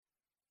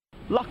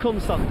Luck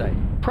on Sunday,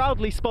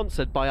 proudly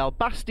sponsored by Al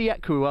Basti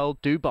Equiworld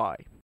Dubai.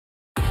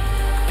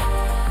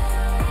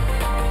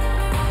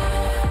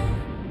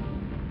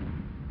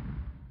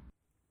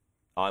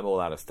 I'm all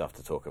out of stuff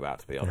to talk about,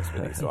 to be honest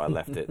with you, so I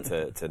left it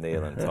to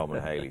Neil and Tom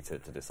and Hayley to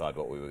decide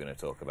what we were going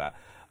to talk about.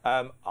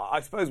 I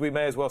suppose we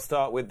may as well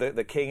start with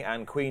the King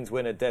and Queen's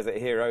winner, Desert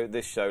Hero.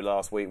 This show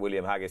last week,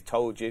 William Haggis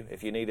told you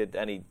if you needed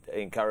any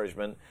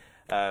encouragement,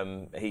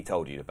 he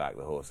told you to back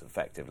the horse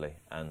effectively,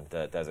 and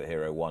Desert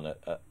Hero won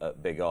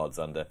at big odds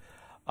under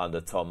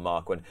Tom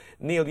Marquand.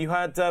 Neil, you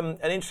had an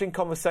interesting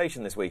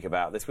conversation this week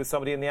about this with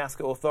somebody in the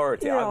Ascot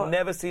Authority. Yeah. I've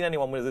never seen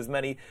anyone with as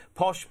many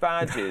posh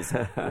badges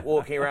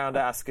walking around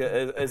Ascot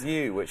as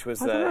you, which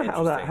was I don't know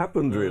how that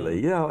happened,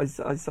 really. Yeah,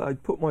 I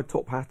put my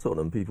top hat on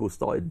and people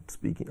started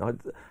speaking. I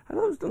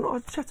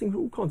was chatting to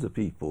all kinds of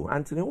people.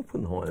 Anthony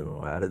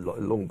Oppenheimer, I had a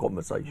long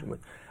conversation with.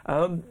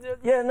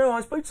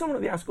 I spoke to someone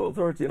at the Ascot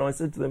Authority and I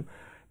said to them,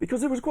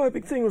 because there was quite a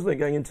big thing, wasn't it,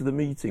 going into the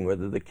meeting,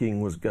 whether the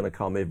King was going to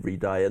come every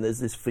day, and there's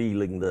this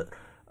feeling that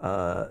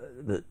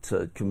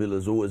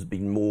Camilla's always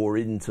been more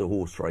into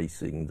horse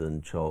racing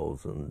than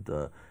Charles, and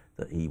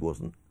that he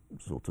wasn't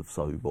sort of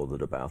so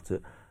bothered about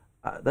it.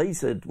 They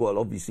said, well,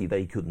 obviously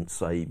they couldn't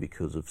say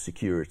because of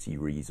security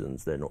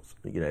reasons. They're not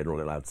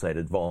allowed to say in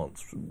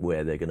advance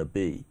where they're going to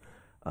be.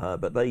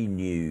 But they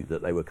knew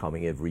that they were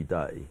coming every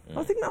day.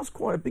 I think that was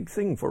quite a big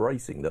thing for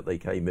racing, that they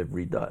came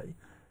every day.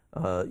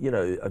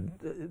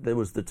 There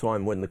was the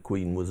time when the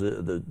Queen was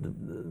the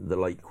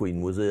late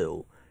Queen was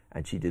ill,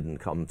 and she didn't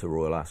come to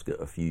Royal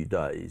Ascot a few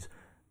days,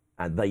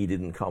 and they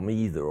didn't come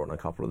either on a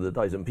couple of the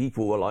days. And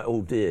people were like,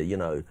 oh dear,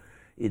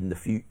 in the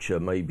future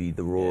maybe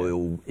the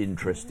royal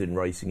interest in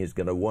racing is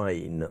going to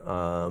wane.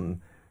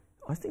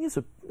 I think it's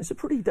a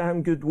pretty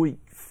damn good week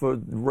for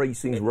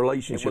racing's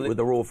relationship with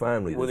the royal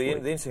family. Well, the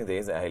interesting thing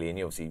is that, Hayley, and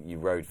you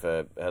rode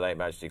for Her Late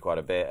Majesty quite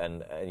a bit,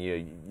 and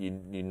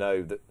you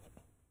know that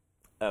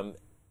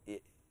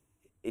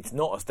it's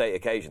not a state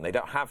occasion. They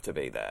don't have to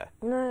be there.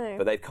 No.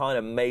 But they've kind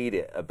of made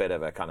it a bit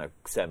of a kind of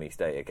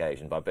semi-state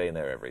occasion by being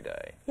there every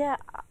day. Yeah,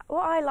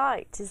 what I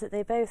liked is that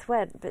they both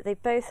went, but they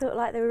both looked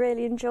like they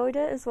really enjoyed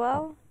it as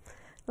well.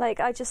 Like,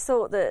 I just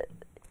thought that,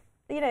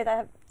 they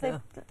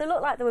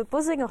looked like they were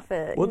buzzing off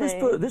it. Well,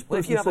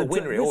 if you have a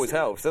winner, it always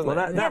helps, doesn't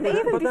it? But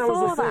even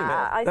before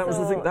that, that was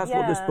the thing. That's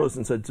what this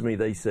person said to me.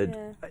 They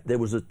said there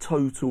was a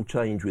total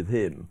change with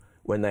him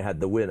when they had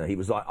the winner. He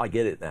was like, I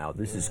get it now.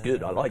 This is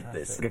good. I like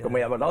this. Can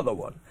we have another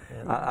one?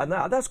 Yeah. And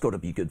that's got to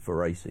be good for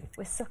racing.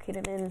 We're sucking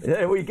him in.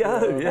 There we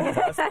go.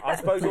 Yeah. I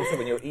suppose also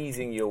when you're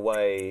easing your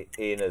way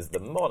in as the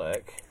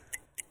monarch,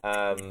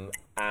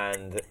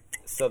 and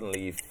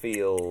suddenly you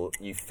feel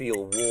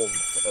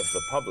warmth of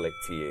the public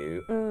to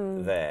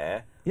you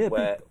there,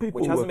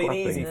 which hasn't been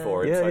easy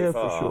for him so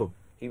far. For sure.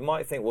 He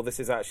might think, well,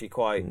 this is actually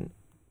quite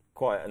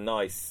a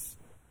nice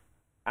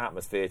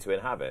atmosphere to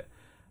inhabit.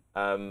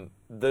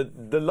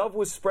 The love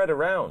was spread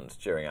around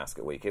during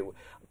Ascot Week.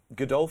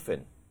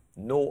 Godolphin,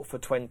 0 for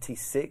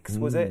 26,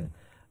 was it?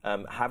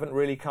 Haven't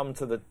really come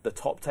to the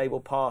top table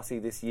party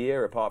this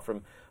year, apart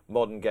from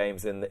Modern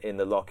Games in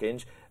the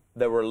Lockinge.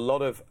 There were a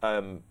lot of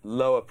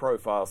lower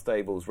profile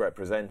stables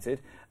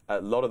represented, a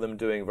lot of them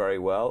doing very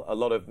well, a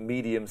lot of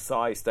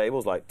medium-sized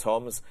stables like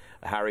Tom's,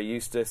 Harry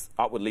Eustace,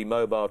 upwardly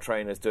mobile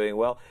trainers doing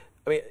well.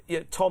 I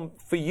mean, Tom,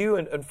 for you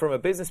and from a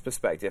business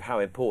perspective, how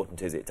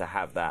important is it to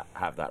have that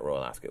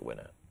Royal Ascot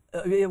winner?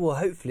 Well,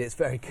 hopefully it's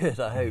very good,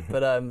 I hope,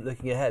 but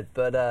looking ahead.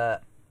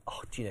 But,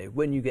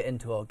 when you get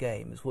into our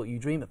game, it's what you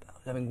dream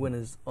about, having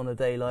winners on a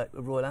day like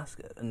Royal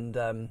Ascot. And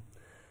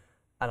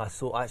I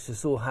actually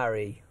saw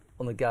Harry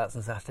on the Gallets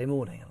on Saturday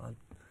morning, and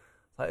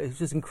it was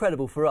just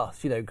incredible for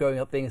us, growing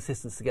up being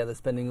assistants together,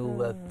 spending all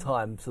the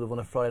time sort of on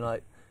a Friday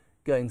night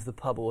going to the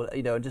pub, or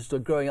and just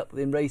sort of growing up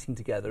in racing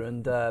together,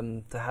 and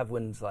to have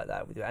wins like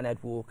that with you, and Ed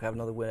Walker have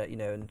another winner,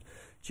 and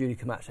Julie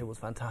Camacho was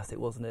fantastic,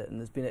 wasn't it?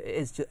 And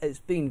it's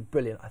been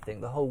brilliant. I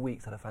think the whole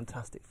week's had a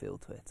fantastic feel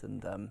to it,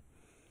 and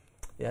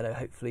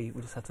hopefully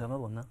we'll just have to have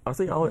another one now. I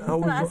think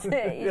that's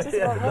it. You just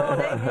want more,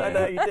 don't you? I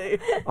know you do.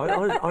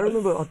 I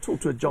remember I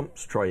talked to a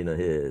jumps trainer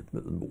here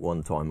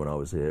one time when I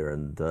was here,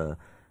 and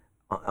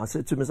I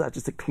said to him, is that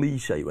just a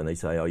cliche when they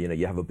say,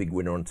 you have a big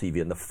winner on TV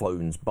and the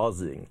phone's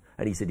buzzing?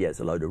 And he said, yeah, it's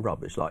a load of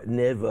rubbish. Like,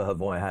 never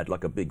have I had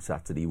like a big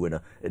Saturday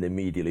winner and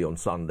immediately on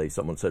Sunday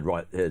someone said,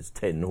 right, here's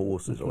 10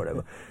 horses or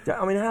whatever.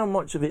 I mean, how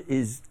much of it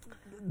is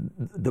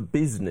the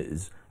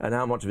business and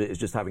how much of it is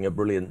just having a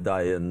brilliant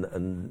day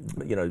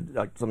and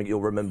like something you'll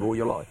remember all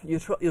your life? You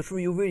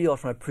really are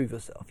trying to prove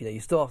yourself. You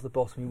start at the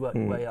bottom, you work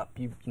your way up.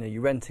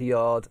 You rent a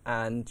yard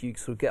and you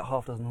sort of get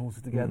half a dozen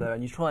horses together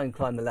and you try and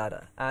climb the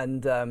ladder.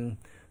 And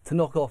to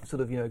knock off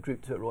sort of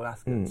Group 2 at Royal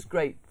Ascot, it's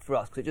great for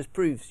us because it just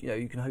proves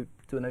you can hope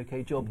to do an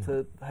okay job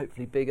to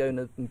hopefully big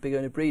owner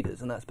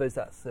breeders, and I suppose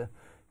that's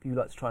people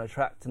like to try and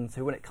attract. And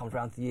so when it comes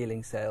around to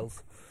yearling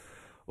sales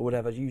or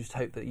whatever, you just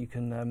hope that you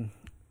can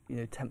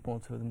tempt one or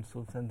two of them,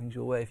 sort of send things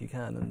your way if you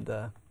can,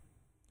 and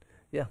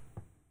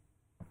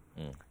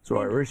It's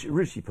all right,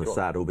 Rishi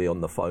Prasad will be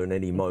on the phone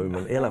any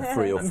moment. He'll have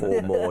 3 or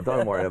 4 more.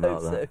 Don't worry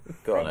about that.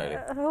 Go on, Hayley.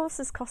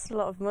 Horses cost a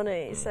lot of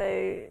money, so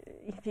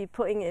if you're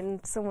putting it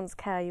in someone's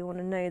care, you want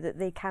to know that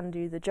they can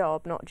do the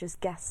job, not just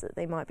guess that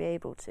they might be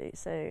able to.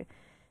 So,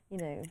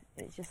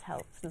 it just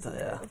helps, doesn't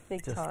it?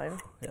 Big time.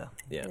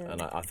 Yeah,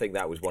 and I think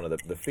that was one of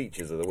the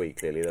features of the week,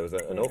 clearly. There was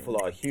an awful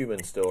lot of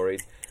human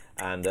stories,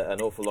 and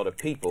an awful lot of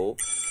people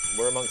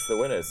were amongst the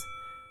winners.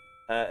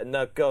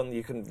 No, go on.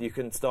 You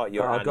can start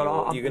your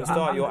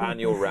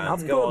annual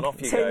rant. Go on,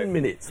 off you go. 10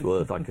 minutes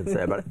worth I can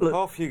say about it. Look,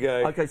 off you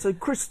go. Okay, so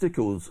Chris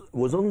Stickles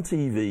was on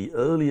TV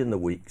early in the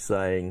week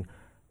saying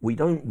we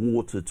don't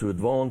water to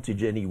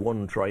advantage any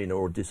one trainer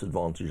or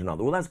disadvantage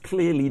another. Well, that's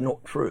clearly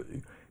not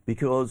true,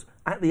 because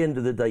at the end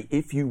of the day,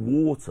 if you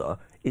water,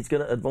 it's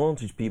going to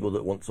advantage people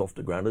that want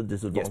softer ground and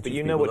disadvantage yes, but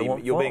you people know what that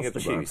want you're being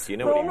faster obtuse. ground. You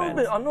know what he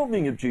meant. I'm not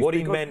being obtuse. What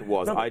he meant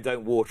was, I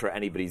don't water at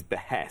anybody's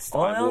behest.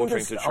 I'm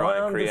watering to try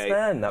and create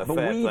that, a but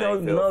fair we playing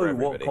don't field for know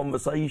everybody. what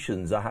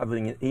conversations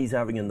he's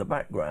having in the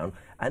background.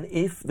 And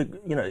if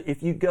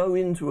if you go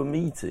into a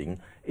meeting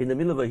in the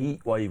middle of a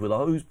heat wave with a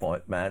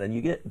hosepipe man and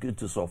you get good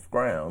to soft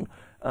ground,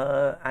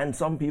 and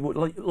some people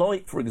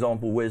like for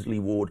example Wesley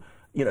Ward,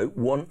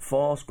 want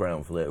fast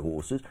ground for their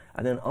horses,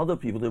 and then other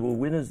people, there were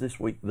winners this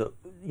week that,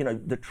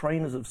 the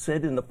trainers have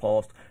said in the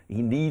past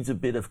he needs a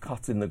bit of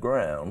cut in the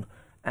ground,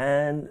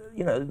 and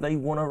they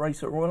want to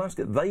race at Royal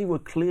Ascot. They were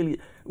clearly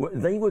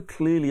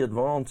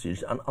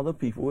advantaged, and other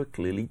people were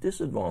clearly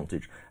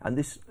disadvantaged. And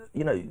this,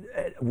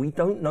 we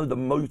don't know the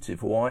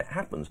motive why it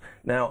happens.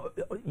 Now,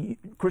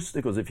 Chris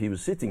Stickles, if he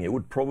was sitting here,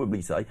 would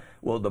probably say,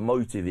 well, the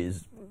motive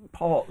is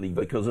partly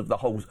because of the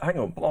whole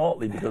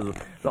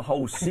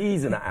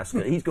season at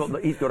Ascot. He's got to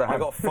have. I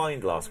got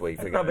fined last week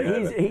for No, going but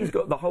over. he's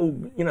got the whole.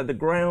 The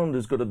ground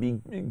has got to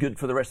be good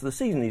for the rest of the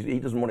season. He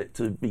doesn't want it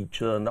to be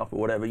churned up or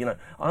whatever.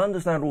 I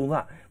understand all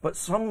that, but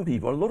a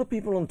lot of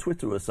people on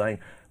Twitter are saying,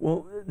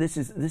 well, this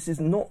is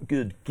not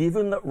good,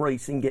 given that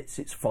racing gets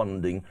its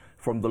funding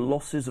from the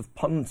losses of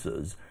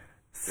punters.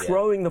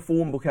 Throwing the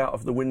form book out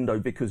of the window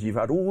because you've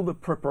had all the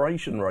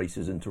preparation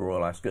races into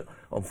Royal Ascot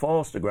on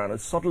faster ground,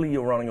 and suddenly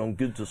you're running on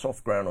good to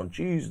soft ground on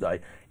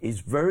Tuesday, is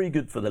very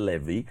good for the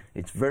levy,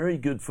 it's very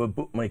good for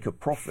bookmaker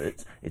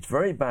profits, it's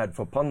very bad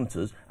for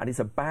punters, and it's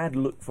a bad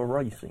look for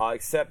racing. I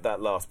accept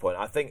that last point.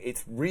 I think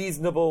it's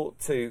reasonable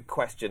to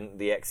question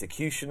the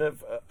execution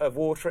of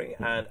watering,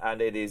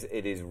 and it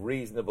is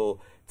reasonable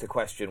to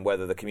question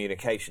whether the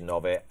communication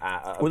of it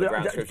the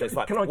ground description is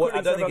fine.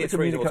 I don't think it's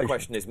reasonable to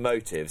question his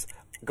motives.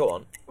 Go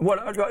on. Well,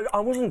 I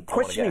wasn't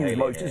questioning his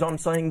motives. I'm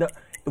saying that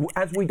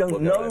as we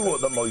don't know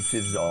what the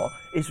motives are,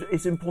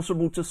 it's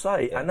impossible to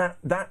say, and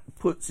that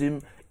puts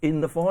him in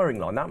the firing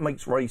line. That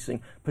makes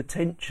racing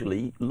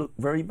potentially look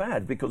very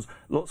bad, because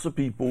lots of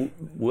people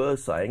were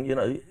saying,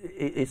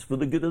 it's for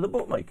the good of the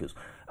bookmakers.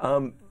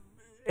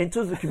 In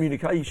terms of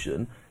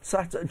communication,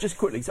 just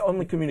quickly, so on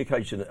the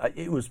communication,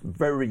 it was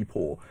very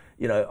poor.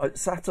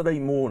 Saturday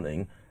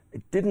morning,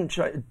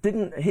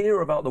 didn't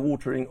hear about the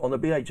watering on the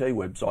BHA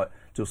website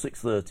till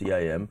 6:30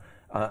 a.m.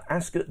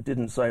 Ascot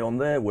didn't say on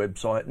their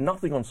website,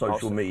 nothing on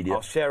social media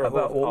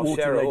about what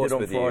watering they did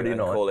on Friday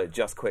night. Call it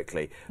just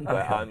quickly.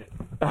 But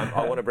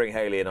I want to bring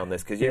Hayley in on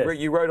this, because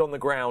you rode on the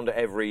ground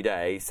every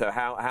day. So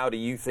how do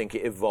you think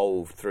it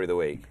evolved through the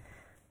week?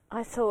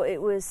 I thought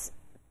it was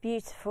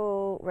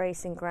beautiful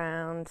racing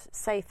ground,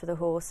 safe for the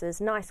horses,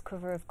 nice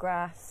cover of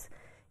grass,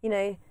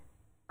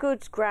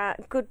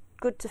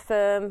 good to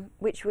firm,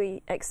 which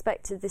we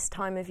expected this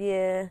time of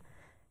year.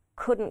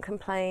 Couldn't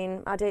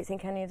complain. I don't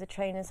think any of the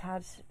trainers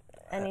had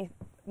any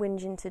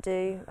whinging to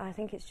do. I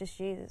think it's just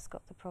you that's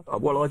got the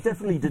problem. Well, I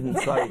definitely didn't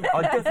say.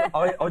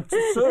 I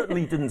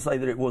certainly didn't say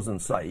that it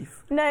wasn't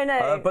safe.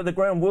 No. But the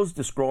ground was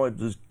described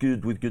as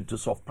good with good to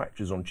soft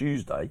patches on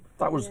Tuesday.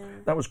 That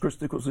was Chris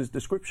Nichols's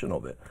description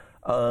of it.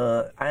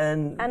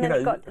 And then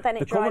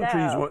it dried out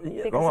because I of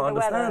the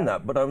understand weather.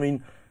 that, but I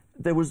mean,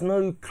 there was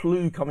no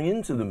clue coming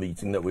into the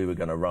meeting that we were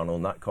going to run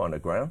on that kind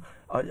of ground.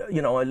 I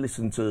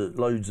listened to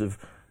loads of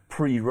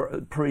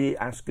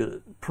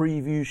pre-Ascot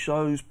preview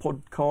shows,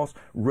 podcasts,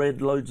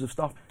 read loads of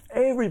stuff.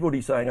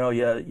 Everybody saying, oh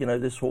yeah,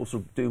 this horse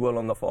will do well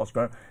on the fast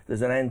ground.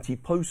 There's an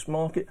anti-post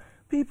market.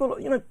 People,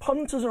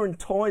 punters are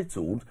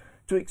entitled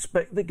to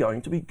expect they're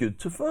going to be good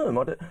to firm.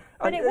 But it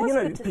was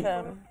good to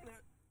firm.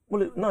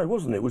 Well, it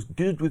wasn't. It was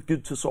good with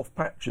good to soft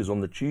patches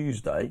on the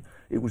Tuesday.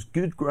 It was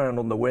good ground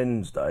on the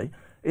Wednesday.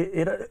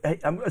 I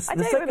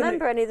don't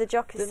remember any of the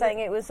jockeys saying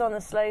it was on the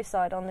slow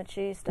side on the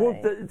Tuesday. Well,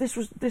 this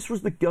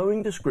was the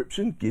going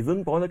description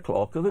given by the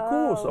clerk of the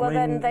course. Well,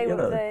 then they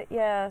were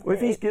Well,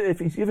 if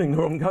he's giving the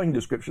wrong going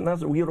description,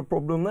 we got a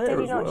problem there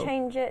as well. Did he not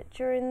change it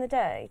during the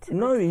day?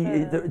 No,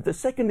 the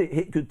second it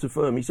hit good to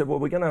firm, he said, well,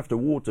 we're going to have to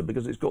water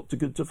because it's got to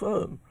good to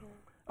firm.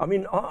 I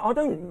mean, I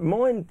don't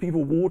mind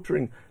people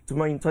watering to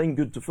maintain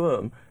good to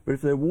firm, but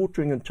if they're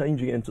watering and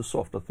changing it into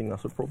soft, I think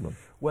that's a problem.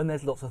 When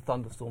there's lots of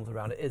thunderstorms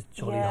around, it is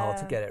jolly hard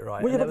to get it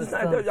right. Well,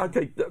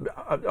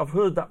 I've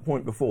heard that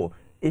point before.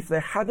 If there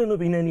hadn't have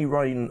been any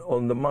rain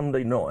on the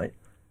Monday night,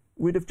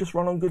 we'd have just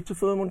run on good to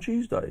firm on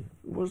Tuesday.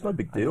 It was no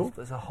big deal.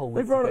 There's a whole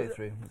week to go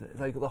through.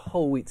 They've got the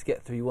whole week to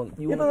get through. You want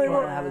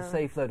to have a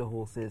safe load of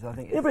horses. I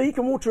think. Yeah, but he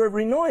can water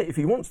every night if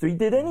he wants to. He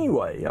did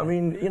anyway. I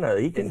mean,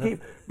 he can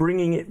keep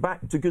bringing it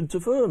back to good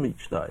to firm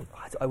each day.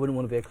 I wouldn't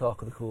want to be a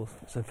clerk of the course.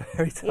 It's a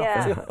very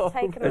tough job.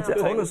 Take him out.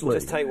 Honestly,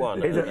 just take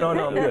one. No,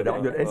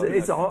 I'm good.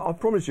 I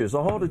promise you, it's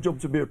a harder job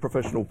to be a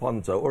professional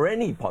punter or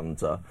any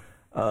punter.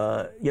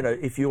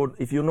 If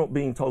you're not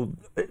being told,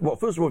 well,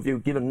 first of all, if you're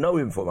given no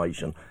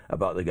information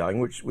about the going,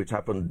 which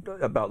happened,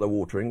 about the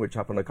watering, which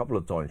happened a couple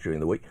of times during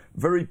the week,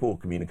 very poor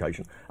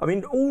communication. I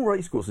mean, all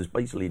racecourses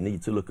basically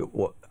need to look at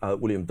what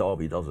William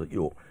Darby does at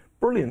York.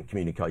 Brilliant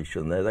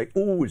communication there. They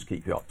always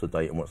keep you up to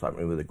date on what's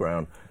happening with the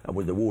ground and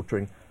with the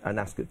watering, and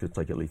Ascot could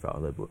take a leaf out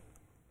of their book.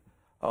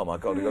 Oh my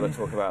God, we've got to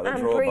talk about the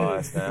draw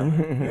bias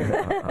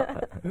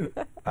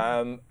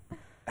now.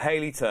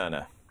 Hayley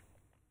Turner.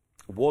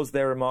 Was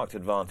there a marked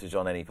advantage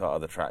on any part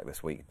of the track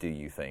this week, do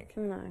you think?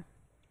 No.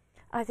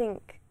 I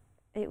think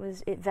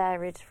it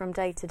varied from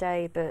day to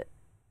day, but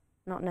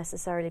not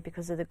necessarily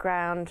because of the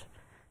ground,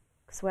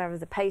 because wherever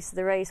the pace of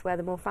the race, where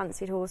the more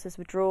fancied horses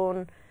were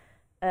drawn.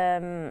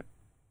 Sort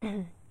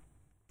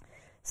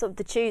of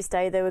the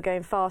Tuesday, they were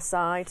going far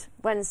side.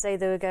 Wednesday,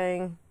 they were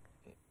going,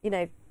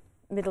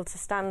 middle to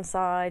stand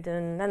side,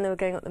 and then they were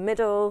going up the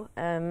middle.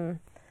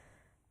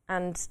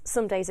 And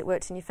some days it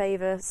worked in your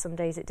favour, some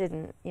days it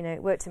didn't.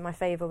 It worked in my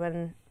favour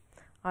when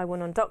I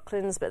won on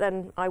Docklands, but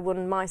then I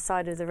won my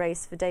side of the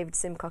race for David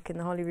Simcock in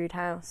the Holyrood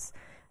House.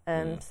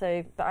 But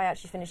I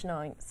actually finished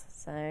 9th.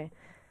 So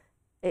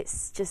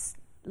it's just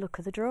luck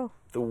of the draw.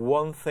 The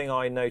one thing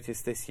I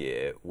noticed this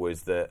year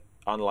was that,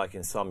 unlike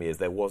in some years,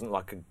 there wasn't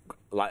like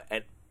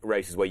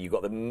races where you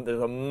got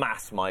there's a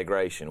mass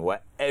migration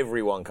where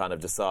everyone kind of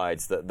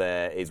decides that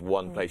there is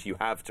one place you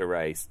have to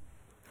race.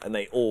 And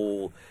they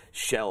all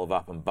shelve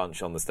up and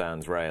bunch on the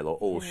stands rail, or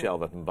all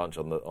shelve up and bunch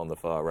on the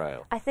far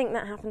rail. I think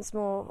that happens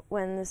more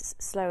when there's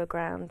slower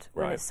ground.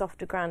 When it's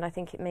softer ground, I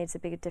think it makes a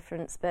bigger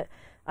difference. But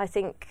I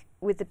think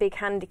with the big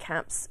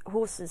handicaps,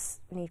 horses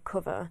need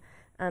cover.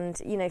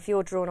 And, if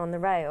you're drawn on the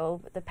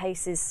rail, the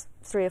pace is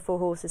 3 or 4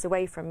 horses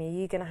away from you,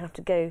 you're going to have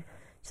to go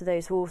to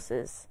those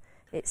horses.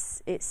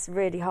 It's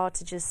really hard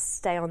to just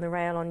stay on the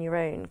rail on your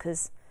own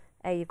because,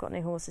 A, you've got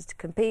no horses to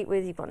compete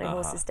with, you've got no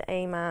horses to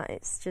aim at.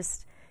 It's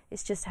just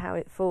how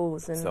it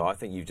falls. And so I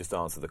think you've just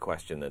answered the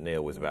question that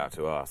Neil was about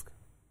to ask.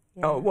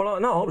 Yeah. Oh, well,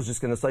 no, I was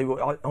just going to say,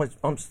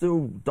 I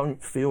still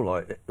don't feel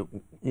like, the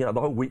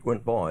whole week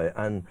went by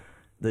and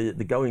the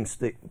going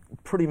stick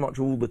pretty much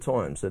all the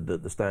time said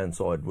that the stand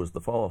side was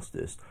the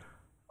fastest.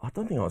 I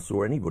don't think I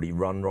saw anybody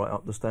run right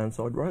up the stand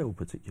side rail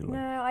particularly.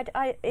 No,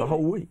 the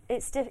whole week.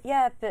 It's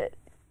but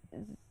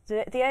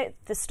the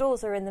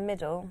stalls are in the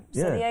middle,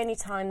 so the only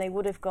time they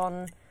would have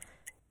gone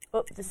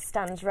up the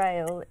stand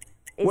rail.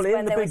 Well,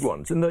 in the big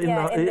ones, in the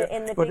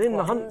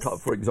Hunt ones. Cup,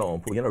 for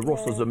example,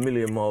 Ross is a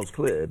million miles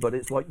clear, but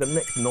it's like the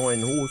next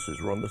 9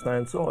 horses were on the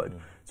stand side.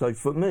 So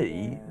for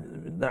me,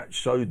 that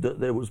showed that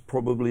there was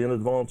probably an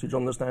advantage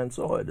on the stand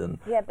side. And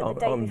but the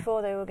day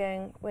before they were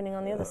winning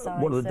on the other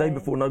side. Well, the day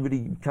before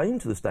nobody came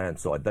to the stand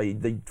side. They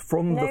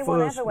from the first. No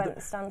one ever went to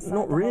the stand side.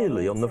 Not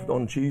really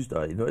on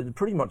Tuesday.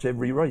 Pretty much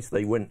every race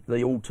they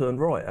all turned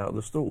right out of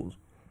the stalls.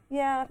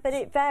 Yeah, but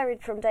it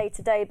varied from day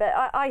to day. But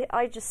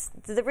I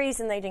just the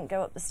reason they didn't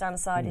go up the stand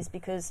side is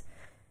because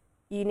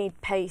you need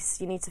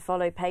pace. You need to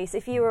follow pace.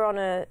 If you were on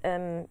a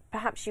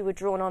perhaps you were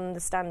drawn on the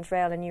stand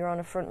rail and you're on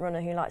a front runner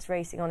who likes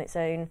racing on its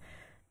own,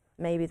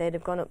 maybe they'd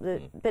have gone up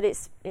the. But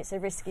it's a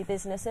risky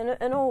business,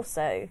 and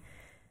also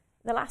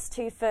the last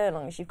 2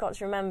 furlongs, you've got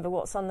to remember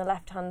what's on the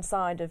left-hand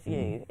side of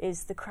you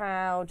is the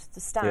crowd, the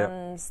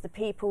stands, the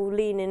people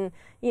leaning.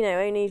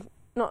 Only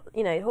not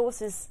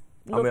horses.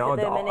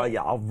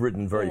 I've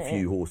ridden very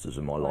few horses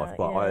in my life,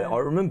 but I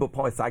remember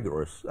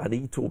Pythagoras, and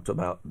he talked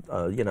about,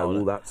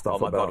 all that stuff. Oh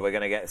my God, we're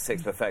going to get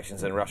 6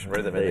 perfections and Russian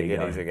rhythm in the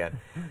Guineas again.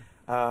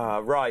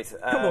 Right.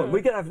 Come on,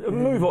 we're going to have to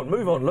move on.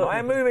 Look. I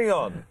am moving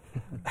on.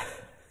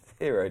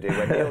 Hero, dude,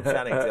 when Neil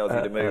Channing tells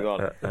you to move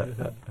on.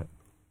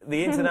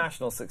 The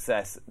international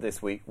success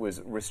this week was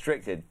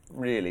restricted,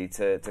 really,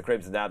 to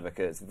Crimson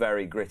Advocate's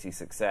very gritty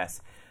success.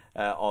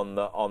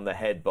 On the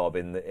head bob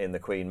in the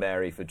Queen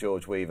Mary for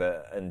George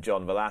Weaver and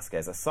John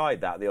Velasquez.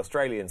 Aside that, the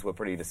Australians were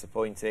pretty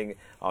disappointing.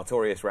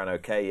 Artorius ran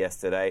okay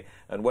yesterday,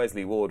 and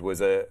Wesley Ward was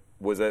a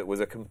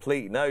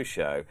complete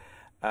no-show,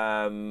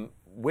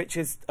 which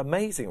is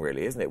amazing,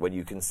 really, isn't it? When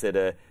you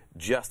consider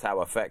just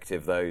how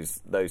effective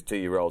those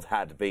 2-year-olds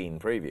had been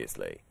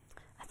previously.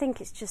 I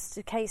think it's just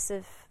a case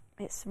of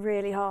it's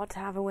really hard to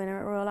have a winner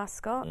at Royal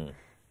Ascot.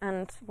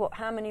 And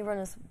how many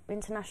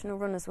international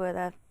runners were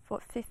there?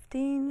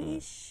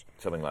 15-ish?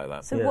 Something like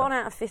that. So 1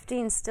 out of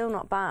 15 is still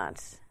not bad.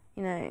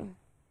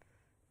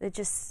 They're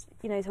just,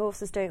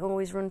 horses don't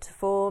always run to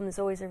form. There's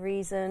always a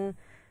reason,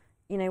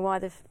 why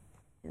they've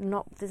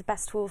not the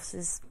best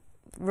horses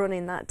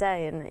running that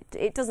day. And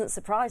it doesn't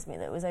surprise me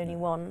that it was only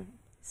 1.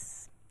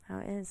 It's how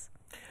it is.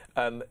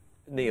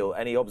 Neil,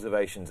 any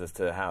observations as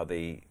to how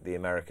the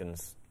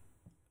Americans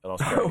an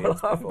Australian.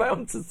 I'm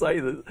bound to say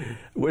that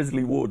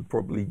Wesley Ward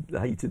probably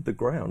hated the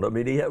ground. I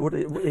mean, what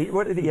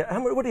did he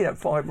have?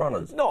 5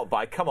 runners? Not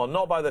by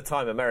the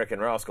time American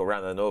Rascal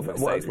ran the Norfolk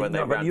States when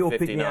they ran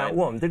 59.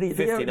 One. Did he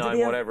 59,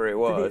 whatever it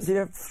was. Did he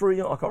have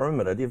 3? I can't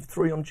remember. Did he have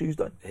 3 on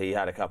Tuesday? He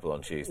had a couple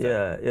on Tuesday.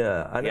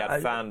 Yeah. And, he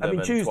had Fandom I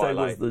mean, Tuesday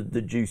Twilight was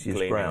the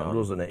juiciest ground,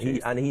 wasn't it?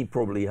 He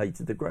probably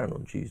hated the ground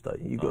on Tuesday.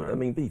 I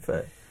mean, be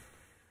fair.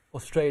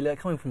 Australia,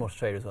 coming from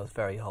Australia as well, is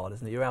very hard,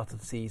 isn't it? You're out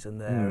of season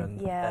there, and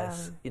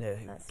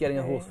getting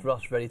a horse for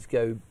us ready to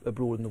go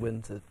abroad in the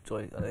winter. I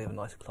know you have a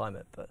nice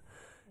climate, but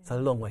it's a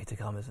long way to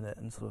come, isn't it?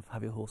 And sort of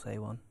have your horse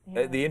A1.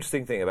 Yeah. The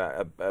interesting thing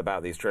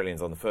about the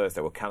Australians on the first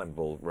day,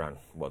 Cannonball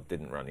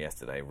didn't run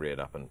yesterday,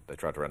 reared up, and they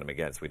tried to run him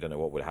again, so we don't know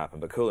what would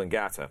happen. But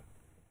Coolangatta,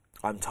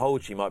 I'm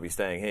told she might be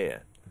staying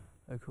here.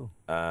 Oh, cool.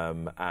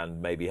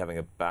 And maybe having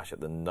a bash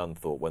at the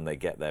Nunthorpe when they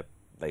get there.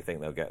 They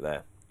think they'll get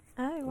there.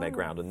 Their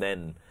ground, and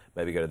then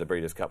maybe go to the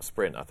Breeders' Cup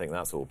Sprint. I think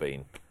that's all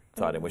been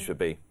tied in, which would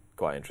be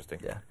quite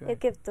interesting. Yeah, it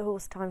gives the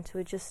horse time to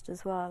adjust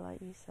as well,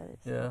 like you said.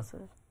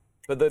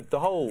 But the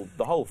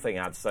whole thing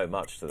adds so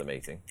much to the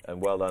meeting,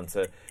 and well done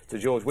to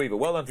George Weaver.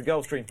 Well done to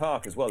Gulfstream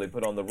Park as well, who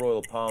put on the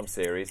Royal Palm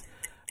Series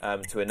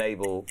to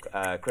enable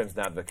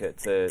Crimson Advocate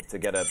to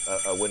get a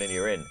win and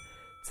you're in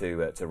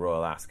to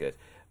Royal Ascot.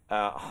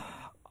 I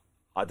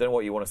don't know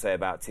what you want to say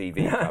about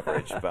TV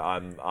coverage, but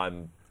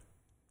I'm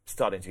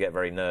starting to get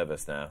very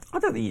nervous now. I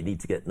don't think you need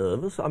to get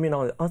nervous. I mean,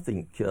 I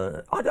think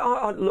I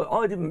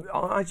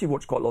actually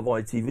watched quite a lot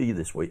of ITV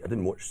this week. I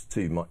didn't watch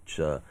too much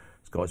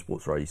Sky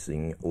Sports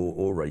Racing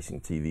or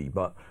Racing TV,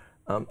 but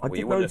I did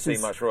you wouldn't notice, have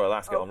seen much Royal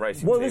Ascot on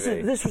Racing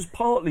TV. This was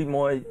partly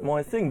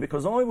my thing,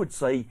 because I would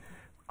say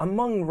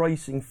among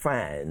racing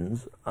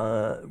fans,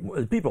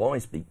 the people I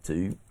speak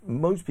to,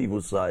 most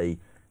people say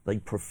they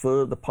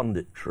prefer the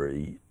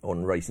punditry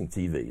on Racing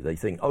TV. They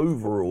think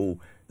overall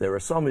there are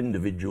some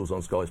individuals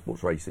on Sky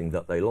Sports Racing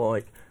that they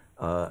like.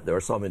 There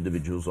are some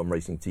individuals on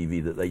Racing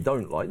TV that they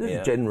don't like. This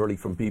is generally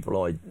from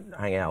people I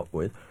hang out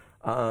with.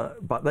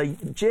 But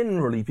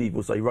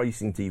people say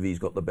Racing TV's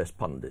got the best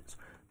pundits.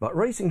 But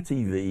Racing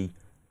TV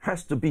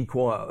has to be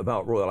quiet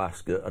about Royal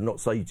Ascot and not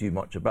say too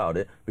much about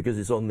it because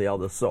it's on the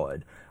other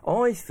side.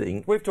 I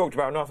think... We've talked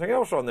about nothing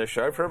else on this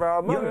show for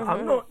about a month. Yeah,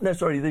 I'm not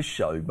necessarily this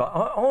show, but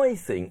I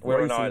think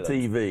Racing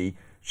TV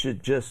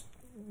should just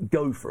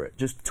go for it.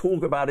 Just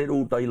talk about it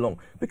all day long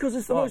because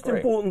it's the most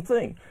important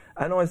thing.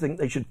 And I think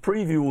they should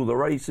preview all the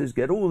races,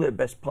 get all their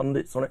best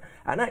pundits on it.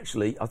 And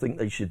actually, I think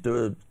they should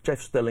do a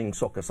Jeff Stelling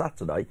Soccer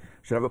Saturday.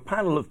 Should have a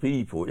panel of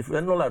people, if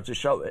they're not allowed to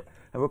show it,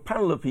 have a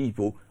panel of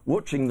people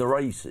watching the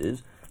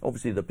races.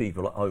 Obviously, the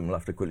people at home will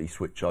have to quickly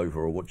switch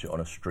over or watch it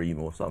on a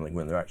stream or something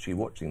when they're actually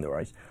watching the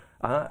race.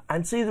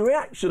 And see the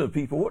reaction of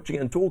people watching it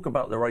and talk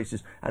about the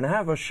races and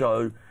have a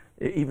show,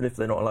 even if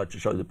they're not allowed to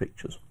show the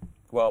pictures.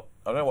 Well,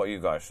 I don't know what you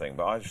guys think,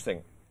 but I just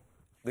think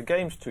the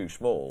game's too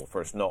small for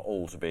us not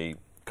all to be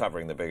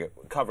covering the big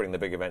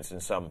events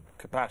in some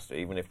capacity,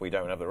 even if we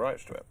don't have the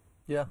rights to it.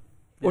 Yeah.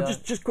 Well,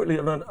 just quickly,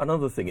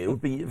 another thing, it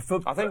would be...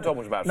 I think Tom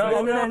was about to say... No,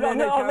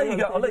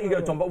 I'll let you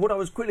go, Tom, but what I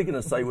was quickly going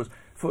to say was,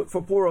 for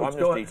poor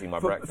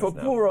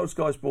old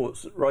Sky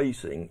Sports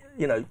Racing,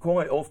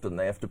 quite often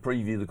they have to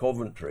preview the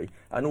Coventry,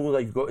 and all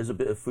they've got is a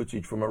bit of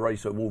footage from a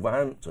race at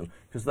Wolverhampton,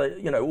 because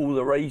all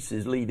the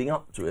races leading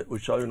up to it were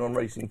shown on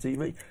Racing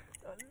TV.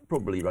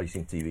 Probably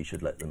Racing TV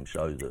should let them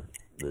show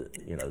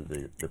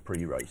the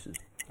pre-races.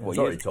 Well,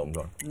 sorry, Tom,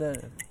 go on. No.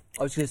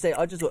 I was going to say,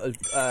 I just thought it'd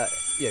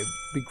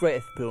be great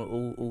if put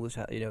on all the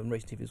chat, on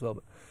Racing TV as well.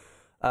 But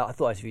I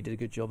thought ITV did a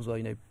good job as well.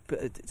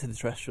 Put to the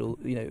terrestrial,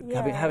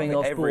 having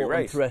our sport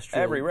on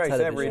terrestrial every race,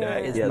 every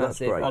day. Is that's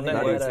great. On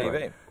network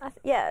TV.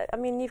 I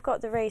mean, you've got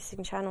the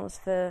racing channels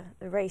for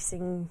the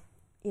racing.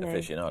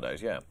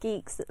 Aficionados,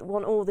 geeks that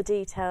want all the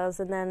details,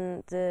 and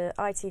then the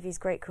ITV's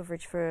great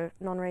coverage for a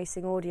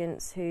non-racing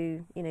audience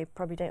who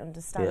probably don't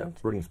understand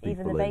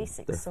even the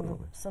basics.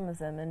 Some of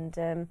them, and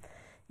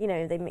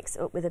they mix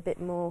it up with a bit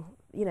more,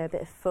 a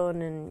bit of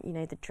fun and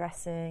the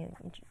dressing,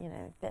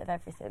 a bit of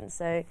everything.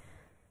 So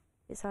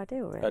it's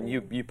ideal, really. And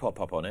you pop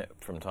up on it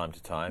from time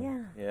to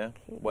time. Yeah.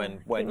 Keep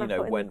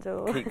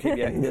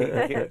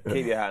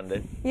your hand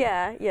in.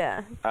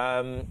 Yeah.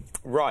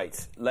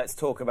 Right. Let's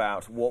talk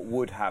about what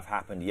would have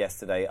happened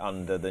yesterday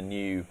under the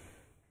new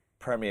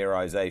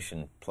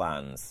Premierisation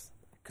plans,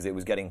 because it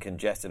was getting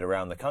congested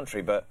around the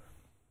country. But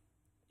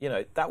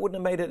that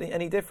wouldn't have made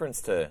any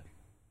difference to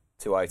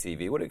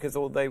ITV, would it? Because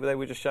they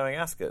were just showing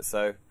Ascot.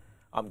 So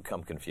I'm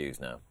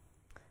confused now.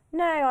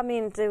 No, I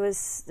mean there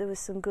was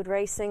some good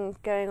racing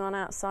going on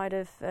outside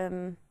of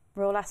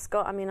Royal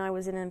Ascot. I mean, I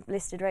was in a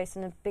listed race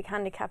in a big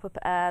handicap up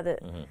at Ayr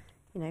that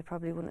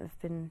probably wouldn't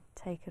have been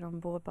taken on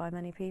board by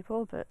many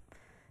people, but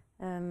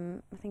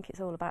I think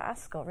it's all about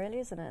Ascot, really,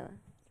 isn't it?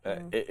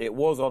 It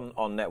was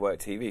on network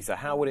TV. So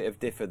how would it have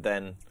differed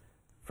then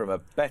from a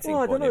betting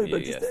point of view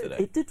but yesterday?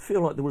 It did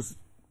feel like there was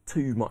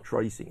too much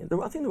racing.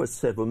 I think there were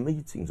 7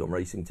 meetings on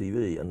Racing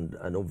TV,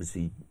 and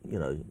obviously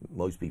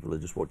most people are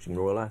just watching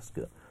Royal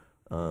Ascot.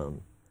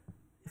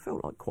 it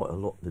felt like quite a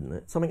lot, didn't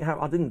it? Something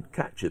I didn't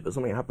catch it, but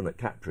something happened at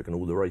Catterick and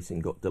all the racing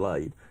got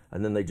delayed,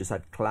 and then they just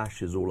had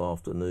clashes all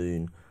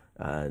afternoon,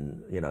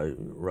 and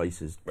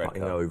races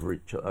cutting over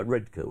each other.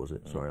 Redcar was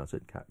it? Sorry, I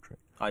said Catterick.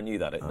 I knew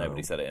that.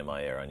 Nobody said it in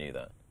my ear. I knew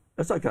that.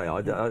 That's okay.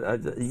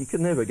 You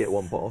can never get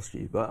one past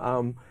you, but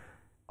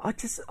I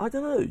don't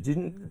know.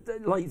 Didn't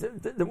like?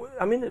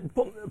 I mean,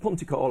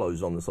 Ponte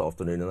Carlo's on this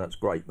afternoon, and that's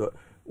great. But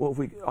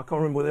I can't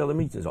remember what the other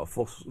meetings are.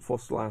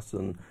 Fosslas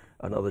and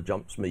another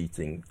jumps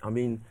meeting. I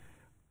mean,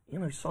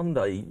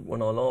 Sunday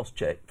when I last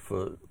checked,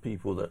 for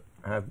people that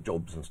have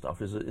jobs and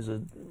stuff, is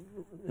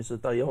a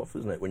day off,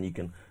 isn't it? When you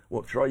can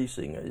watch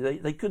racing,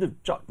 they could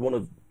have chucked one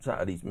of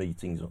Saturday's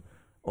meetings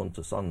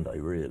onto Sunday.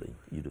 Really,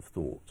 you'd have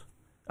thought.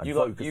 And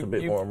focus a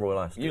bit more on Royal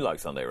Ascot. You like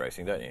Sunday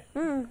racing, don't you?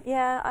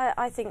 Yeah,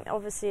 I think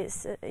obviously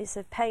it's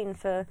a pain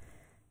for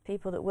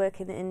people that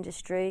work in the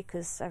industry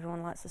because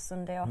everyone likes a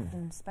Sunday off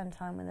and spend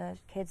time with their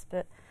kids.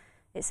 But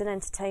it's an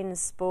entertaining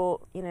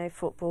sport.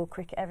 Football,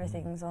 cricket,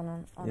 everything's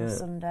on a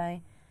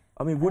Sunday.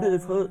 I mean, would it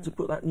have hurt to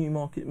put that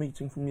Newmarket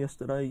meeting from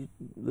yesterday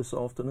this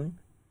afternoon?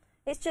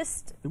 It's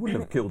just... It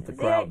wouldn't have killed the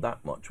crowd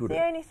that much, would it?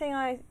 The only thing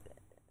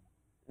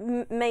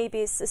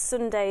maybe is a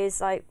Sunday is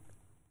like,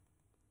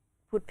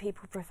 would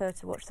people prefer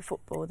to watch the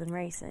football than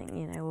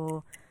racing,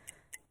 or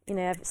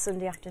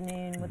Sunday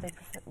afternoon,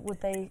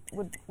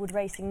 would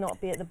racing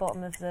not be at the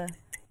bottom of the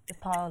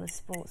pile as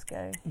sports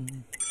go?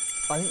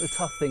 I think the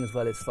tough thing as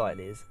well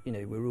is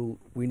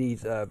we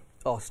need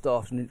our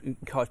staff to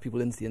encourage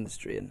people into the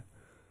industry, and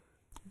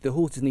the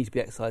horses need to be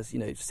exercised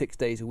 6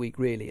 days a week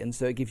really, and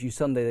so it gives you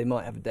Sunday, they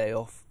might have a day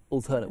off,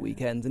 alternate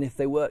weekends, and if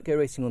they go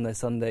racing on their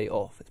Sunday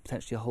off, it's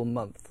potentially a whole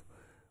month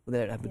where they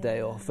don't have a day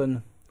off,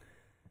 and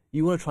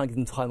you want to try and give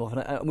them time off,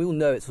 and we all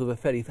know it's sort of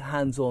a fairly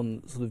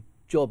hands-on sort of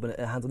job and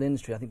a hands-on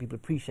industry. I think people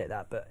appreciate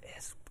that, but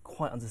it's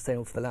quite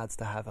unsustainable for the lads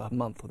to have a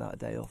month without a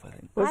day off, I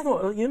think.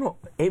 Well, you're not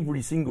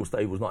every single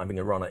stable's not having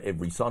a run at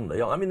every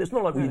Sunday. I mean, it's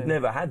not like we've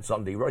never had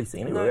Sunday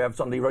racing. Anyway, we have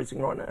Sunday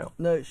racing right now.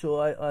 No,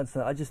 sure, I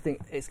understand. I just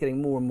think it's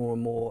getting more and more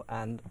and more,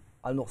 and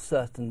I'm not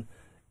certain.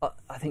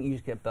 I think you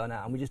just get burnt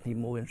out, and we just need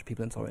more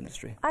people into our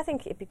industry. I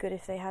think it'd be good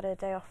if they had a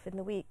day off in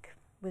the week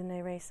with no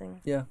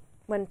racing. Yeah.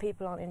 When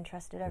people aren't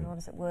interested,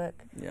 everyone's at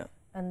work. Yeah.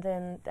 And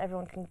then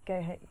everyone can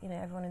go,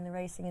 everyone in the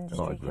racing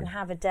industry can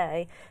have a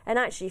day. And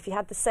actually, if you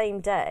had the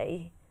same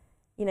day,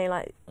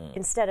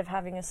 instead of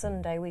having a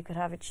Sunday, we could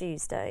have a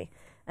Tuesday.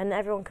 And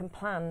everyone can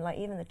plan, like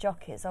even the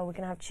jockeys, we're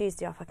going to have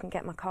Tuesday off, I can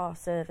get my car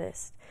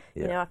serviced.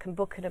 I can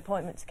book an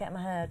appointment to get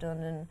my hair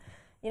done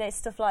and,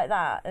 stuff like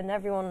that. And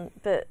everyone,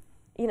 but,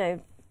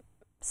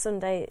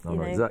 Sunday, I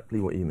know exactly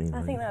what you mean.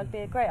 I think that would be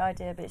a great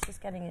idea, but it's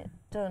just getting it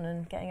done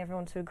and getting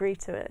everyone to agree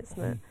to it,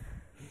 isn't it?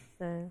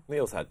 So.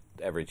 Neil's had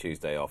every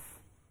Tuesday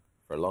off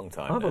for a long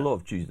time. I have a lot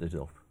of Tuesdays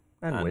off.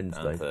 And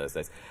Wednesdays. And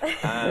Thursdays.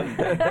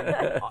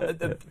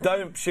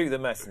 Don't shoot the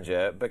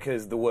messenger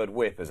because the word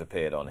whip has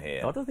appeared on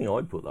here. I don't think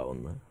I'd put that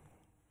on there.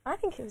 I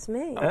think it was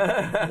me.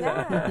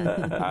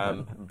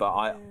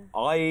 But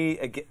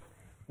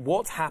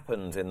what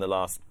happened in the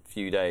last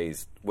few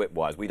days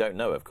whip-wise, we don't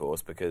know, of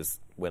course, because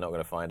we're not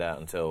going to find out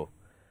until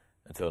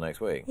next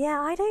week. Yeah,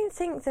 I don't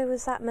think there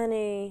was that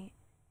many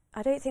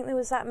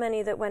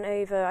that went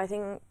over. I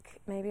think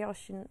maybe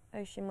Ocean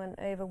went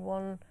over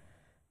one,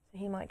 so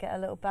he might get a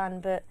little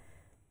ban. But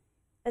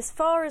as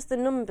far as the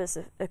numbers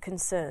are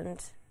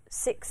concerned,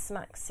 6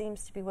 smacks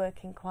seems to be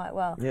working quite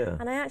well. Yeah.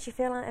 And I actually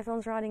feel like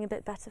everyone's riding a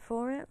bit better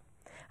for it.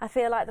 I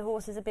feel like the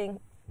horses are being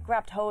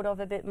grabbed hold of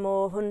a bit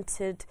more,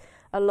 hunted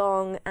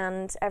along,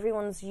 and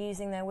everyone's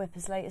using their whip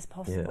as late as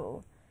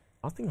possible.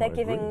 Yeah. I think they're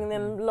giving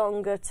them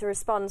longer to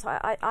respond. So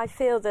I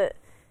feel that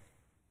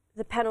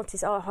the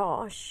penalties are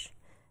harsh,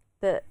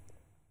 but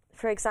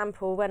for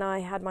example, when I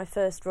had my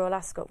first Royal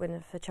Ascot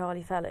winner for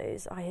Charlie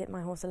Fellows, I hit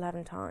my horse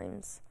 11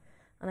 times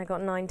and I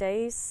got 9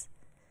 days.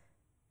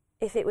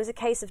 If it was a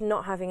case of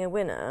not having a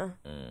winner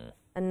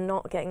and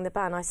not getting the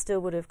ban, I still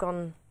would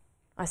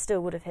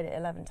have hit it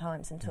 11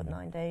 times and took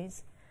 9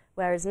 days.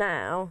 Whereas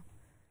now,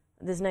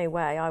 there's no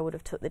way I would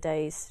have took the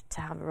days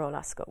to have a Royal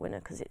Ascot winner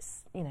because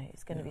it's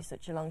going to be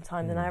such a long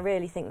time. And I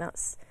really think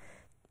that's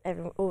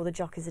all the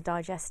jockeys are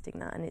digesting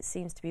that, and it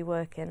seems to be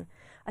working.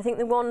 I think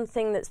the one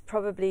thing that's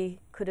probably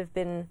could have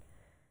been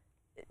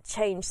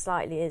changed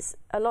slightly is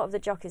a lot of the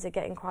jockeys are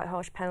getting quite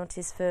harsh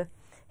penalties for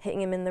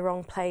hitting him in the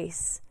wrong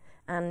place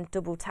and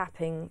double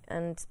tapping,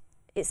 and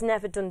it's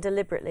never done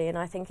deliberately. And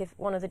I think if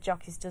one of the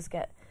jockeys does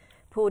get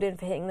pulled in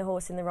for hitting the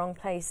horse in the wrong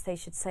place, they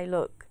should say,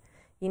 look,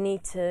 you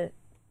need to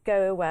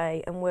go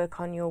away and work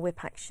on your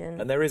whip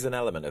action. And there is an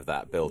element of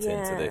that built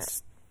into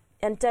this.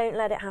 And don't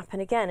let it happen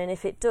again. And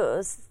if it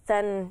does,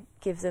 then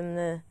give them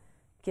the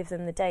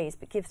days,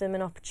 but give them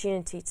an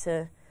opportunity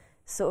to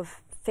sort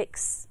of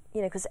fix,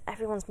 because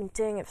everyone's been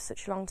doing it for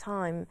such a long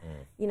time,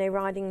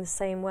 riding the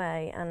same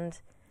way. And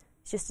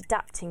It's just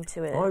adapting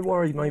to it. I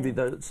worry maybe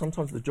that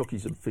sometimes the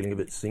jockeys are feeling a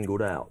bit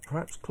singled out.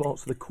 Perhaps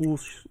clerks of the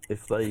course,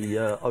 if they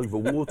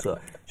overwater,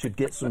 should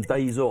get some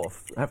days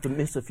off, have to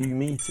miss a few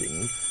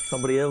meetings.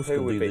 Somebody else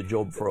can do the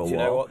job for a while. You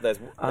know what?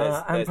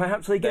 And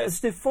perhaps they get a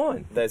stiff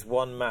fine. There's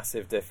one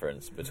massive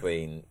difference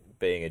between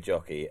being a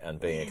jockey and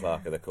being a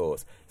clerk of the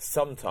course.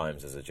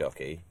 Sometimes as a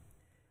jockey,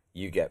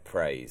 you get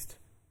praised.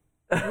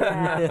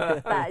 Yeah,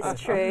 that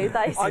is true.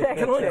 That is very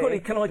true.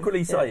 Can I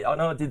quickly say, I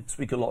know I did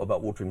speak a lot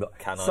about watering, but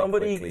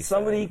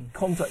somebody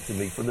contacted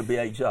me from the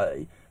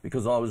BHA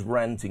because I was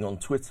ranting on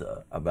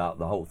Twitter about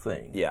the whole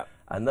thing. Yeah.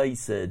 And they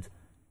said,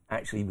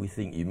 actually, we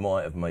think you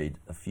might have made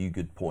a few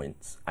good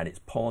points, and it's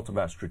part of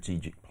our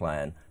strategic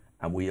plan,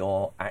 and we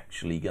are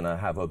actually going to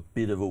have a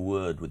bit of a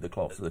word with the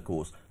clerks of the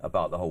course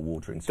about the whole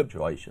watering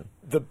situation.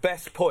 The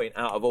best point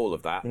out of all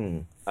of that,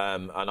 and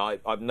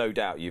I've no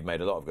doubt you've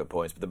made a lot of good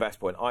points, but the best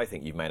point I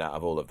think you've made out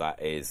of all of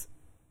that is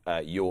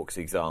York's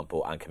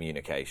example and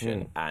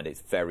communication, and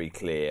it's very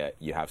clear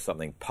you have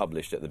something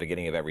published at the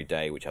beginning of every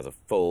day which has a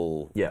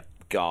full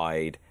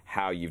guide,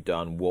 how you've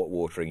done, what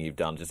watering you've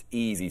done, just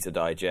easy to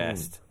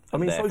digest. I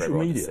mean, social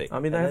media.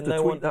 I mean, they have to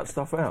tweet that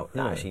stuff out.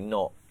 Actually,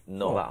 not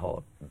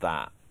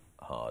that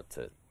hard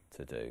to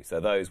do. So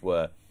those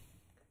were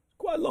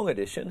quite a long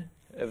edition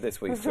of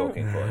this week's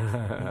Talking Points.